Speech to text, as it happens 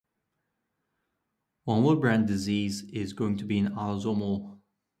Well, Willebrand disease is going to be an autosomal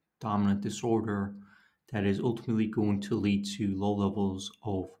dominant disorder that is ultimately going to lead to low levels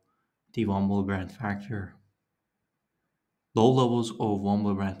of the von Willebrand factor. Low levels of von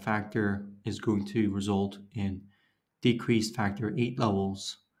Willebrand factor is going to result in decreased factor VIII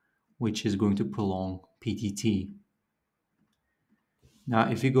levels, which is going to prolong PTT. Now,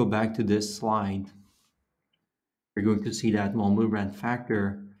 if you go back to this slide, you're going to see that von Willebrand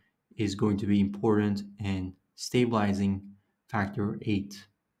factor is going to be important in stabilizing factor VIII.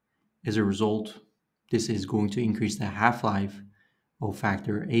 As a result, this is going to increase the half-life of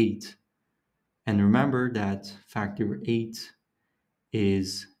factor VIII. And remember that factor VIII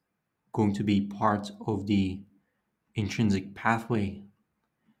is going to be part of the intrinsic pathway.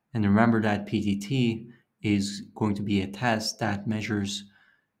 And remember that PTT is going to be a test that measures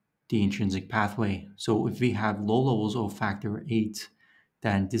the intrinsic pathway. So if we have low levels of factor VIII,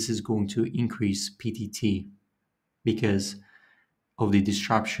 then this is going to increase PTT because of the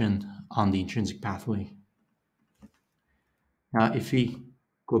disruption on the intrinsic pathway. Now, if we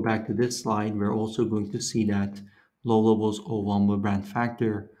go back to this slide, we're also going to see that low levels of von Willebrand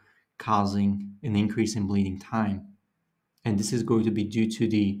factor causing an increase in bleeding time. And this is going to be due to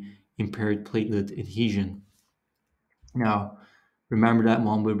the impaired platelet adhesion. Now, remember that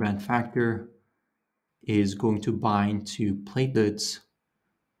von Willebrand factor is going to bind to platelets,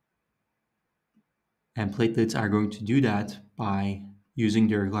 and platelets are going to do that by using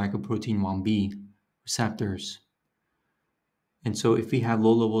their glycoprotein 1b receptors. And so if we have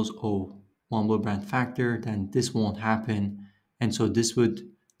low levels of von Willebrand factor, then this won't happen. And so this would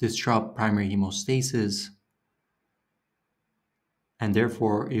disrupt primary hemostasis. And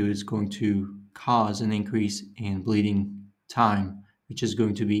therefore, it is going to cause an increase in bleeding time, which is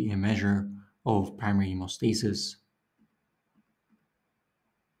going to be a measure of primary hemostasis.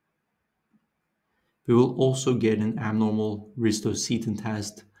 We will also get an abnormal ristocetin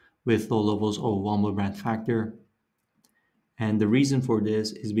test with low levels of von Willebrand factor. And the reason for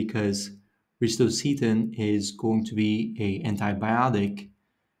this is because ristocetin is going to be an antibiotic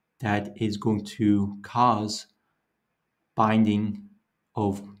that is going to cause binding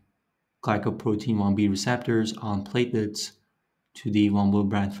of glycoprotein 1b receptors on platelets to the von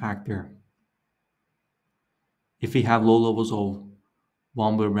Willebrand factor. If we have low levels of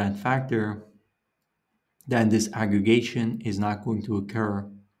von Willebrand factor, then this aggregation is not going to occur.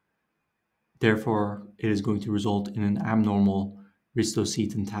 Therefore, it is going to result in an abnormal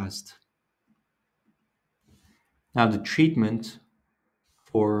ristocetin test. Now, the treatment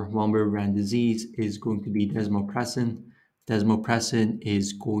for von Willebrand disease is going to be desmopressin. Desmopressin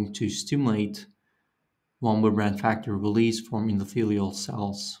is going to stimulate von Willebrand factor release from endothelial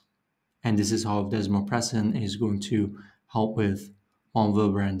cells. And this is how desmopressin is going to help with von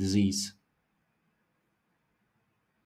Willebrand disease.